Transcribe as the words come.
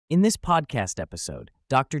In this podcast episode,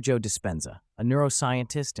 Dr. Joe Dispenza, a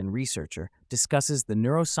neuroscientist and researcher, discusses the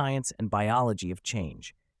neuroscience and biology of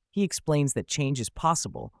change. He explains that change is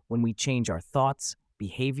possible when we change our thoughts,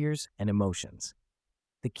 behaviors, and emotions.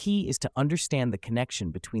 The key is to understand the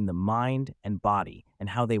connection between the mind and body and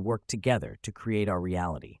how they work together to create our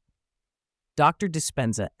reality. Dr.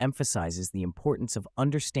 Dispenza emphasizes the importance of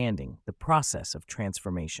understanding the process of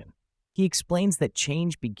transformation. He explains that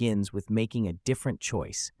change begins with making a different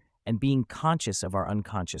choice and being conscious of our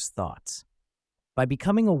unconscious thoughts. By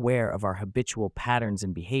becoming aware of our habitual patterns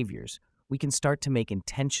and behaviors, we can start to make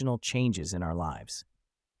intentional changes in our lives.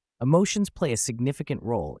 Emotions play a significant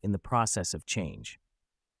role in the process of change.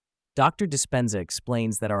 Dr. Dispenza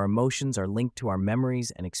explains that our emotions are linked to our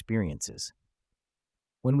memories and experiences.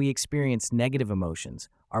 When we experience negative emotions,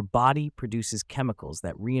 our body produces chemicals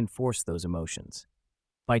that reinforce those emotions.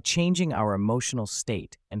 By changing our emotional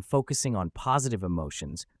state and focusing on positive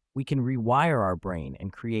emotions, we can rewire our brain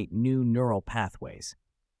and create new neural pathways.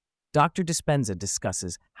 Dr. Dispenza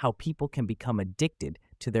discusses how people can become addicted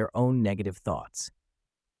to their own negative thoughts.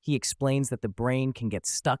 He explains that the brain can get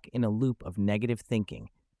stuck in a loop of negative thinking,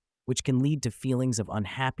 which can lead to feelings of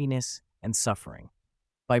unhappiness and suffering.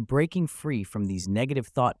 By breaking free from these negative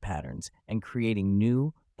thought patterns and creating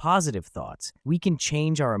new, positive thoughts, we can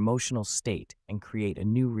change our emotional state and create a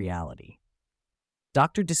new reality.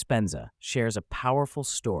 Dr. Dispenza shares a powerful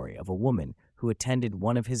story of a woman who attended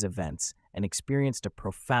one of his events and experienced a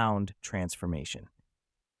profound transformation.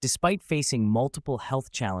 Despite facing multiple health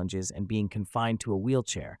challenges and being confined to a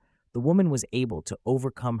wheelchair, the woman was able to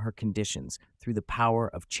overcome her conditions through the power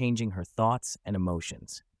of changing her thoughts and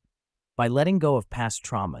emotions. By letting go of past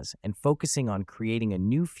traumas and focusing on creating a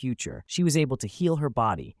new future, she was able to heal her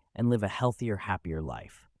body and live a healthier, happier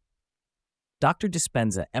life. Dr.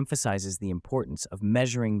 Dispenza emphasizes the importance of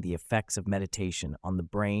measuring the effects of meditation on the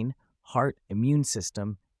brain, heart, immune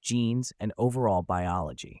system, genes, and overall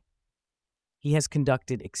biology. He has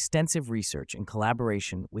conducted extensive research in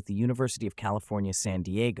collaboration with the University of California, San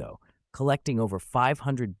Diego, collecting over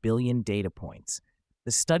 500 billion data points.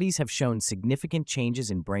 The studies have shown significant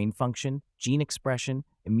changes in brain function, gene expression,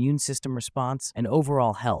 immune system response, and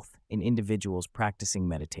overall health in individuals practicing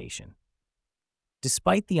meditation.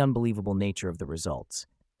 Despite the unbelievable nature of the results,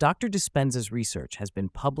 Dr. Dispenza's research has been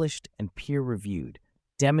published and peer-reviewed,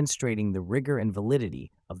 demonstrating the rigor and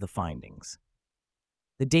validity of the findings.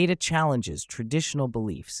 The data challenges traditional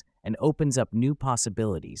beliefs and opens up new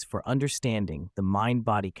possibilities for understanding the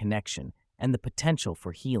mind-body connection and the potential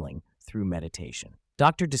for healing through meditation.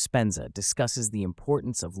 Dr. Dispenza discusses the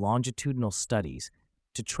importance of longitudinal studies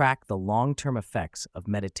to track the long-term effects of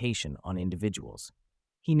meditation on individuals.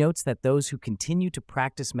 He notes that those who continue to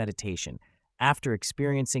practice meditation after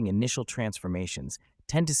experiencing initial transformations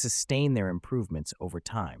tend to sustain their improvements over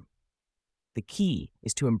time. The key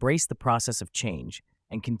is to embrace the process of change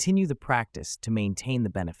and continue the practice to maintain the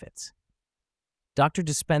benefits. Dr.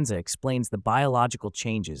 Dispenza explains the biological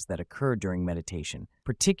changes that occur during meditation,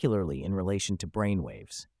 particularly in relation to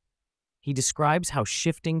brainwaves. He describes how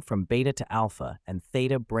shifting from beta to alpha and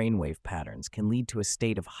theta brainwave patterns can lead to a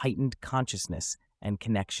state of heightened consciousness and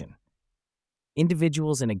connection.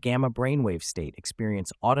 Individuals in a gamma brainwave state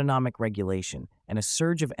experience autonomic regulation and a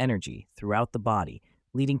surge of energy throughout the body,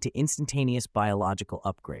 leading to instantaneous biological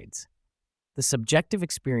upgrades. The subjective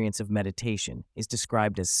experience of meditation is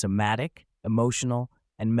described as somatic, emotional,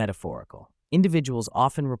 and metaphorical. Individuals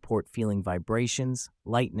often report feeling vibrations,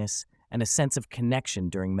 lightness, and a sense of connection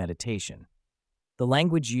during meditation. The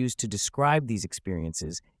language used to describe these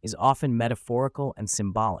experiences is often metaphorical and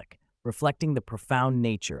symbolic, reflecting the profound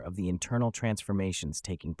nature of the internal transformations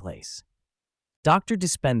taking place. Dr.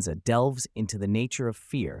 Dispenza delves into the nature of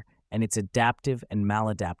fear and its adaptive and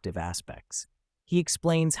maladaptive aspects. He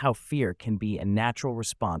explains how fear can be a natural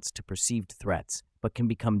response to perceived threats, but can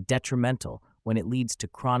become detrimental when it leads to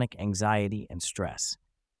chronic anxiety and stress.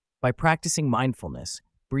 By practicing mindfulness,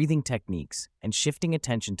 breathing techniques, and shifting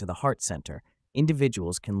attention to the heart center,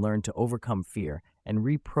 individuals can learn to overcome fear and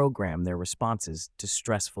reprogram their responses to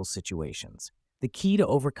stressful situations. The key to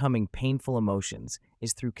overcoming painful emotions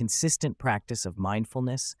is through consistent practice of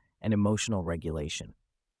mindfulness and emotional regulation.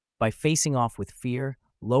 By facing off with fear,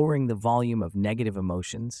 lowering the volume of negative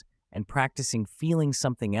emotions, and practicing feeling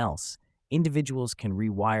something else, individuals can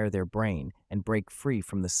rewire their brain and break free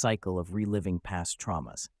from the cycle of reliving past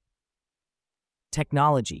traumas.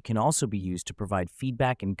 Technology can also be used to provide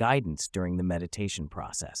feedback and guidance during the meditation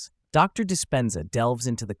process. Dr. Dispenza delves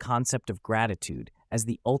into the concept of gratitude as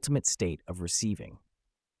the ultimate state of receiving.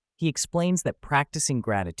 He explains that practicing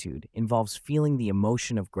gratitude involves feeling the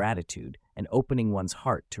emotion of gratitude and opening one's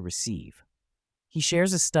heart to receive. He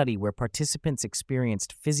shares a study where participants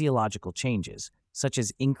experienced physiological changes, such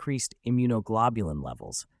as increased immunoglobulin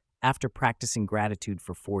levels, after practicing gratitude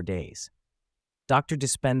for 4 days. Dr.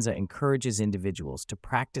 Dispenza encourages individuals to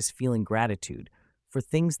practice feeling gratitude for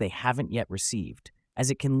things they haven't yet received,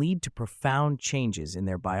 as it can lead to profound changes in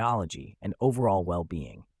their biology and overall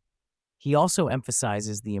well-being. He also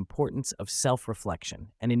emphasizes the importance of self-reflection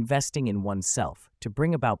and investing in oneself to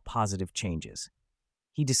bring about positive changes.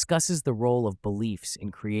 He discusses the role of beliefs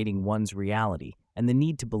in creating one's reality and the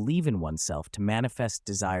need to believe in oneself to manifest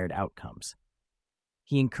desired outcomes.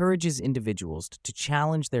 He encourages individuals to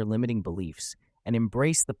challenge their limiting beliefs and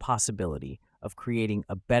embrace the possibility of creating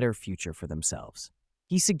a better future for themselves.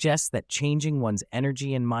 He suggests that changing one's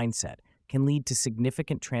energy and mindset can lead to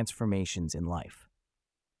significant transformations in life.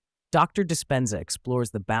 Dr. Dispenza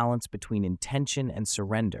explores the balance between intention and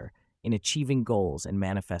surrender in achieving goals and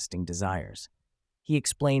manifesting desires. He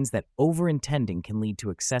explains that over-intending can lead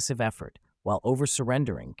to excessive effort, while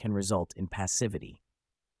over-surrendering can result in passivity.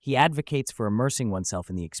 He advocates for immersing oneself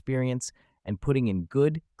in the experience and putting in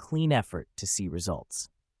good, clean effort to see results.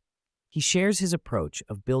 He shares his approach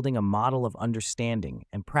of building a model of understanding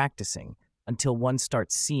and practicing until one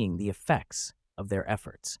starts seeing the effects of their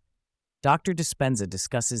efforts. Dr. Dispenza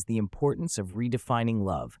discusses the importance of redefining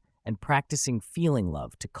love and practicing feeling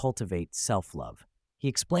love to cultivate self-love. He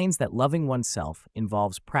explains that loving oneself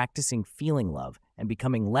involves practicing feeling love and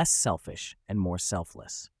becoming less selfish and more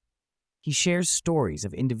selfless. He shares stories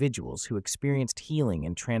of individuals who experienced healing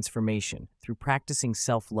and transformation through practicing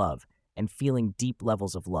self-love and feeling deep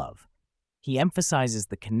levels of love. He emphasizes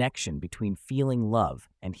the connection between feeling love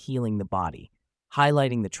and healing the body,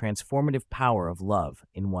 highlighting the transformative power of love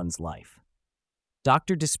in one's life.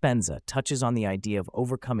 Dr. Dispenza touches on the idea of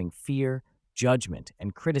overcoming fear, judgment,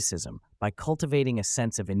 and criticism by cultivating a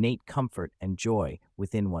sense of innate comfort and joy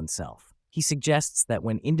within oneself. He suggests that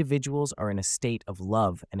when individuals are in a state of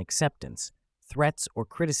love and acceptance, threats or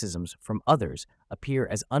criticisms from others appear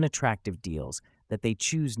as unattractive deals that they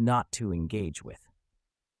choose not to engage with.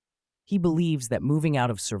 He believes that moving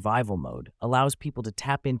out of survival mode allows people to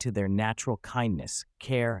tap into their natural kindness,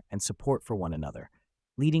 care, and support for one another,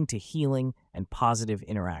 leading to healing and positive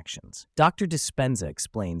interactions. Dr. Dispenza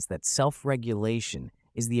explains that self-regulation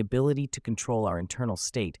is the ability to control our internal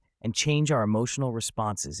state and change our emotional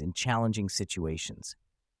responses in challenging situations.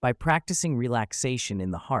 By practicing relaxation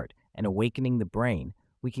in the heart and awakening the brain,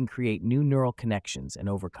 we can create new neural connections and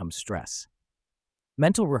overcome stress.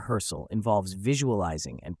 Mental rehearsal involves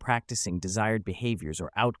visualizing and practicing desired behaviors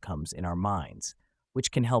or outcomes in our minds,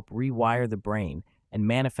 which can help rewire the brain and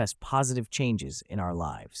manifest positive changes in our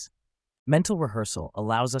lives. Mental rehearsal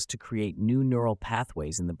allows us to create new neural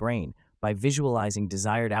pathways in the brain by visualizing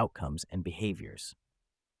desired outcomes and behaviors.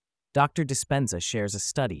 Dr. Dispenza shares a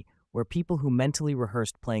study where people who mentally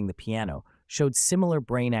rehearsed playing the piano showed similar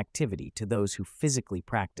brain activity to those who physically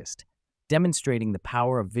practiced, demonstrating the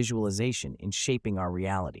power of visualization in shaping our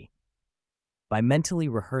reality. By mentally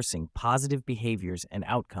rehearsing positive behaviors and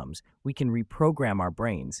outcomes, we can reprogram our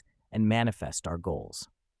brains and manifest our goals.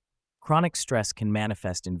 Chronic stress can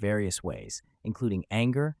manifest in various ways, including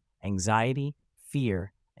anger, anxiety,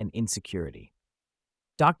 fear, and insecurity.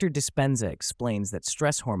 Dr. Dispenza explains that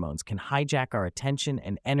stress hormones can hijack our attention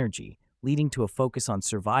and energy, leading to a focus on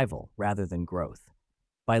survival rather than growth.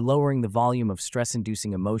 By lowering the volume of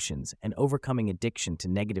stress-inducing emotions and overcoming addiction to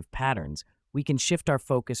negative patterns, we can shift our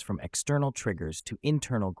focus from external triggers to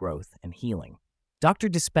internal growth and healing. Dr.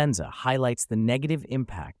 Dispenza highlights the negative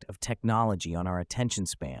impact of technology on our attention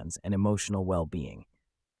spans and emotional well-being.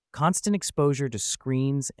 Constant exposure to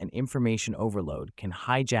screens and information overload can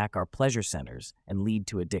hijack our pleasure centers and lead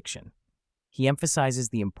to addiction. He emphasizes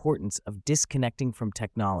the importance of disconnecting from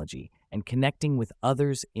technology and connecting with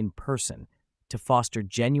others in person to foster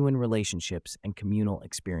genuine relationships and communal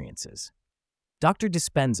experiences. Dr.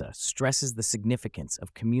 Dispenza stresses the significance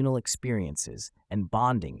of communal experiences and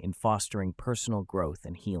bonding in fostering personal growth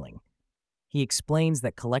and healing. He explains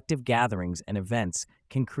that collective gatherings and events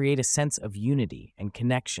can create a sense of unity and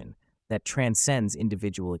connection that transcends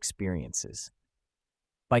individual experiences.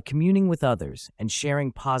 By communing with others and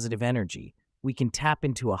sharing positive energy, we can tap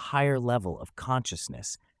into a higher level of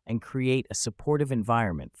consciousness and create a supportive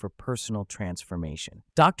environment for personal transformation.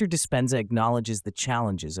 Dr. Dispenza acknowledges the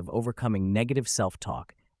challenges of overcoming negative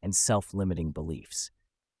self-talk and self-limiting beliefs.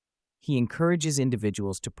 He encourages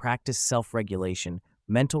individuals to practice self-regulation,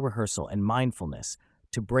 mental rehearsal, and mindfulness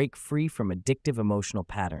to break free from addictive emotional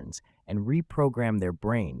patterns and reprogram their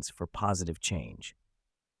brains for positive change.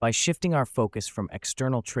 By shifting our focus from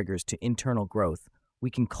external triggers to internal growth, we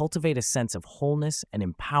can cultivate a sense of wholeness and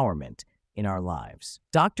empowerment in our lives.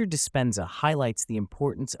 Dr. Dispenza highlights the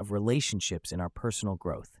importance of relationships in our personal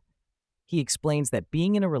growth. He explains that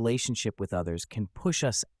being in a relationship with others can push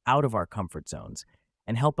us out of our comfort zones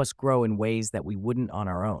and help us grow in ways that we wouldn't on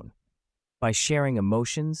our own. By sharing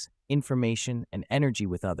emotions, information, and energy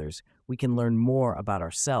with others, we can learn more about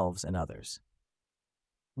ourselves and others.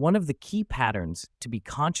 One of the key patterns to be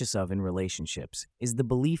conscious of in relationships is the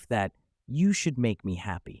belief that you should make me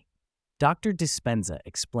happy. Dr. Dispenza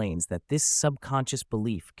explains that this subconscious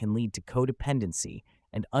belief can lead to codependency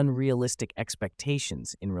and unrealistic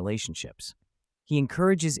expectations in relationships. He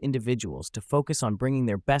encourages individuals to focus on bringing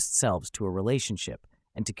their best selves to a relationship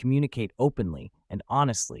and to communicate openly and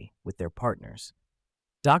honestly with their partners.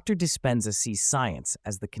 Dr. Dispenza sees science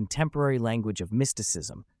as the contemporary language of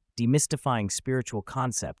mysticism, demystifying spiritual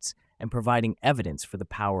concepts and providing evidence for the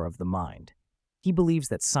power of the mind. He believes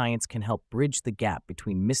that science can help bridge the gap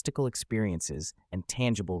between mystical experiences and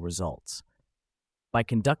tangible results. By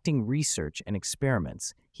conducting research and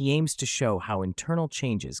experiments, he aims to show how internal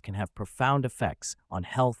changes can have profound effects on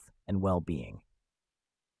health and well-being.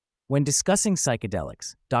 When discussing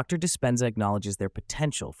psychedelics, Dr. Dispenza acknowledges their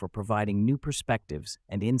potential for providing new perspectives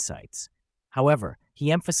and insights. However,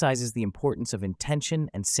 he emphasizes the importance of intention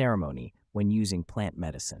and ceremony when using plant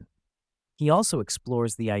medicine. He also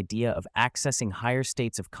explores the idea of accessing higher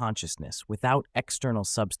states of consciousness without external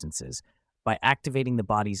substances by activating the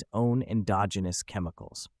body's own endogenous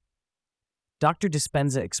chemicals. Dr.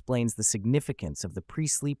 Dispenza explains the significance of the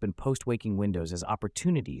pre-sleep and post-waking windows as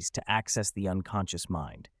opportunities to access the unconscious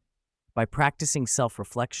mind. By practicing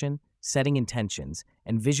self-reflection, setting intentions,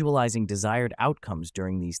 and visualizing desired outcomes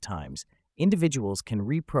during these times, individuals can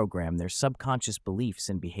reprogram their subconscious beliefs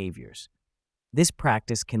and behaviors. This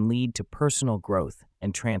practice can lead to personal growth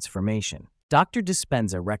and transformation. Dr.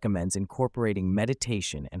 Dispenza recommends incorporating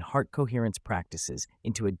meditation and heart coherence practices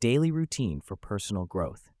into a daily routine for personal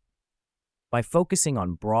growth. By focusing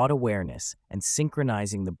on broad awareness and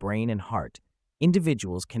synchronizing the brain and heart,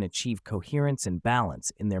 individuals can achieve coherence and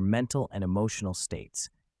balance in their mental and emotional states.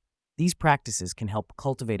 These practices can help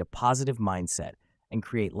cultivate a positive mindset and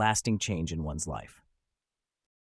create lasting change in one's life.